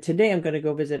 And then today I'm going to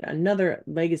go visit another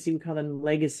legacy. We call them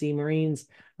Legacy Marines.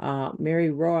 Mary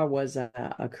Roa was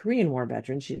a Korean War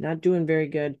veteran. She's not doing very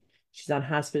good. She's on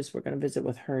hospice. We're going to visit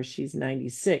with her. She's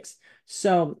 96.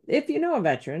 So if you know a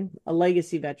veteran, a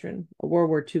legacy veteran, a World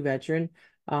War II veteran,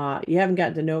 you haven't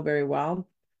gotten to know very well,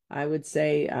 I would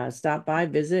say stop by,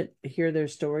 visit, hear their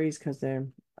stories, because they're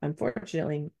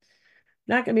unfortunately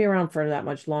not going to be around for that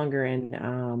much longer.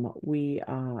 And we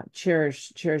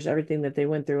cherish everything that they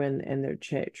went through, and their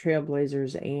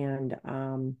trailblazers.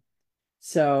 And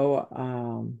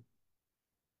so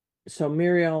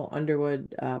Muriel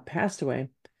Underwood passed away,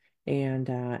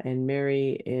 and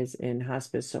Mary is in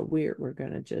hospice. So we're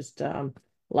gonna just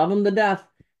love them to death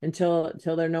until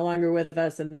they're no longer with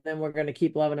us, and then we're going to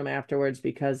keep loving them afterwards,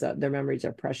 because their memories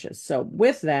are precious. So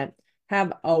with that,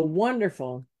 have a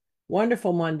wonderful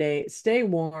Monday. Stay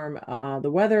warm.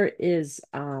 The weather is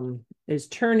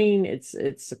turning.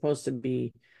 It's supposed to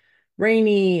be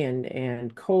rainy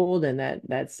and cold, and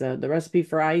that's the recipe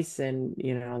for ice, and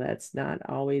that's not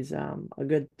always a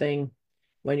good thing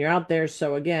when you're out there.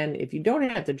 So again, if you don't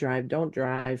have to drive, don't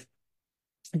drive.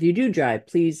 If you do drive,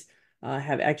 please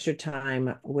have extra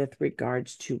time with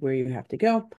regards to where you have to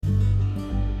go.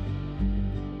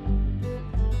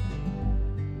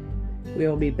 We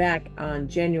will be back on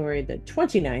January the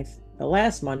 29th, the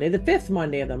last Monday, the 5th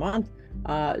Monday of the month.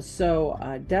 So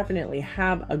definitely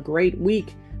have a great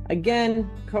week. Again,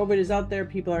 COVID is out there.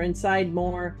 People are inside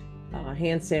more.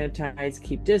 Hand sanitize,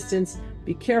 keep distance,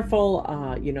 be careful.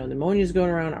 Pneumonia is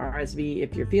going around, RSV.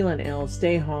 If you're feeling ill,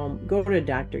 stay home, go to a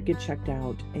doctor, get checked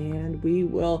out, and we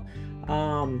will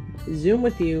Zoom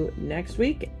with you next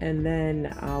week. And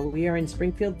then we are in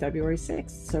Springfield February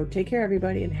 6th. So take care,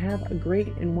 everybody, and have a great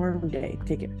and warm day.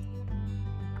 Take care.